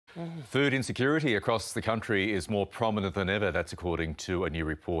Food insecurity across the country is more prominent than ever. That's according to a new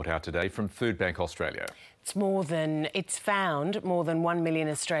report out today from Foodbank Australia. It's found more than 1 million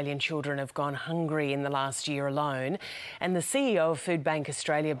Australian children have gone hungry in the last year alone. And the CEO of Foodbank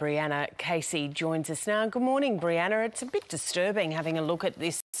Australia, Brianna Casey, joins us now. Good morning, Brianna. It's a bit disturbing having a look at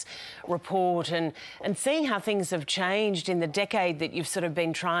this report and seeing how things have changed in the decade that you've sort of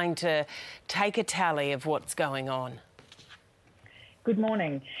been trying to take a tally of what's going on. Good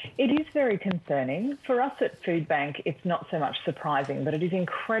morning. It is very concerning. For us at Foodbank, it's not so much surprising, but it is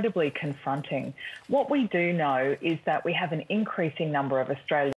incredibly confronting. What we do know is that we have an increasing number of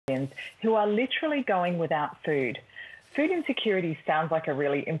Australians who are literally going without food. Food insecurity sounds like a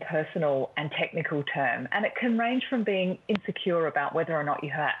really impersonal and technical term, and it can range from being insecure about whether or not you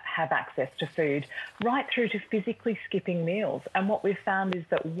have access to food, right through to physically skipping meals. And what we've found is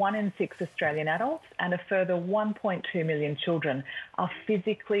that 1 in 6 Australian adults and a further 1.2 million children are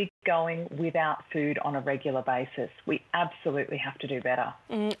physically going without food on a regular basis. We absolutely have to do better.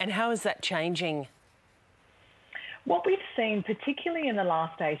 And how is that changing? What we've seen, particularly in the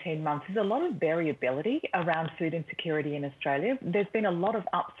last 18 months, is a lot of variability around food insecurity in Australia. There's been a lot of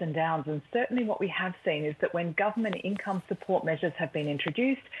ups and downs, and certainly what we have seen is that when government income support measures have been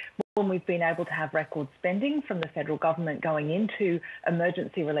introduced, when we've been able to have record spending from the federal government going into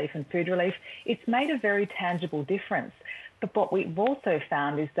emergency relief and food relief, it's made a very tangible difference. But what we've also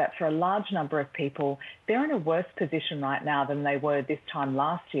found is that for a large number of people, they're in a worse position right now than they were this time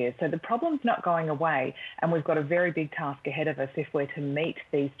last year. So the problem's not going away, and we've got a very big task ahead of us if we're to meet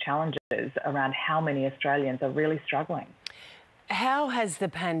these challenges around how many Australians are really struggling. How has the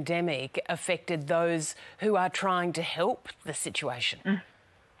pandemic affected those who are trying to help the situation?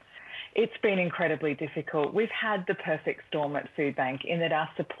 It's been incredibly difficult. We've had the perfect storm at Foodbank in that our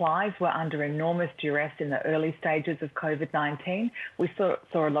supplies were under enormous duress in the early stages of COVID-19. We saw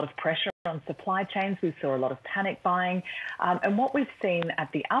a lot of pressure on supply chains. We saw a lot of panic buying. And what we've seen at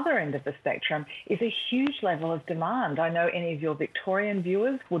the other end of the spectrum is a huge level of demand. I know any of your Victorian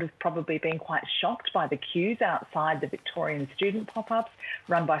viewers would have probably been quite shocked by the queues outside the Victorian student pop-ups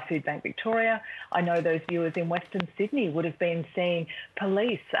run by Foodbank Victoria. I know those viewers in Western Sydney would have been seeing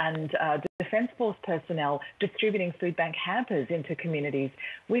police and Defence Force personnel distributing Foodbank hampers into communities.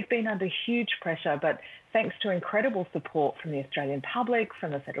 We've been under huge pressure, but thanks to incredible support from the Australian public,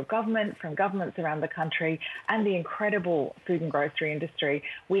 from the federal government, from governments around the country, and the incredible food and grocery industry,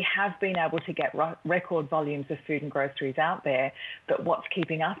 we have been able to get record volumes of food and groceries out there. But what's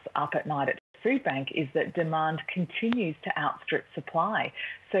keeping us up at night at Foodbank is that demand continues to outstrip supply.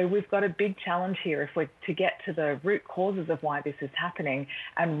 So we've got a big challenge here if we're to get to the root causes of why this is happening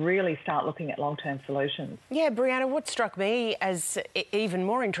and really start looking at long-term solutions. Yeah, Brianna, what struck me as even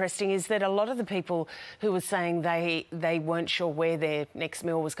more interesting is that a lot of the people who were saying they weren't sure where their next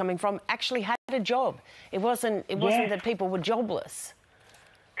meal was coming from actually had a job. It wasn't that people were jobless.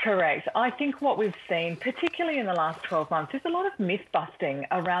 Correct. I think what we've seen, particularly in the last 12 months, is a lot of myth-busting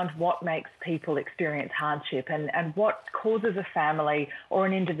around what makes people experience hardship and what causes a family or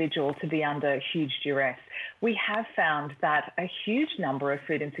an individual to be under huge duress. We have found that a huge number of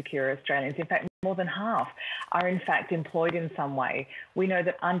food insecure Australians, in fact, more than half, are in fact employed in some way. We know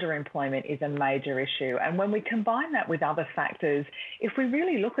that underemployment is a major issue. And when we combine that with other factors, if we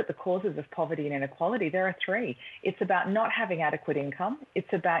really look at the causes of poverty and inequality, there are 3. It's about not having adequate income.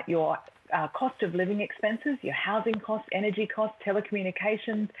 It's about your cost of living expenses, your housing costs, energy costs,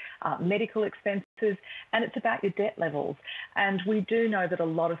 telecommunications, medical expenses, and it's about your debt levels. And we do know that a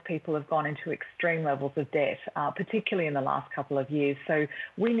lot of people have gone into extreme levels of debt, particularly in the last couple of years. So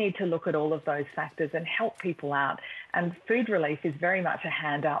we need to look at all of those factors and help people out. And food relief is very much a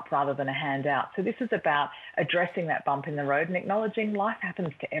hand up rather than a handout. So this is about addressing that bump in the road and acknowledging life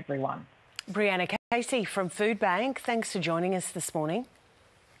happens to everyone. Brianna Casey from Foodbank, thanks for joining us this morning.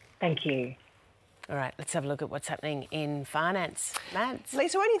 Thank you. All right, let's have a look at what's happening in finance. Mads.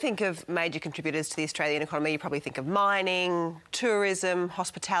 Lisa, when you think of major contributors to the Australian economy, you probably think of mining, tourism,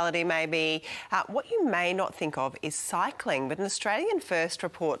 hospitality maybe. What you may not think of is cycling, but an Australian First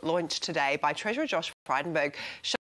report launched today by Treasurer Josh Frydenberg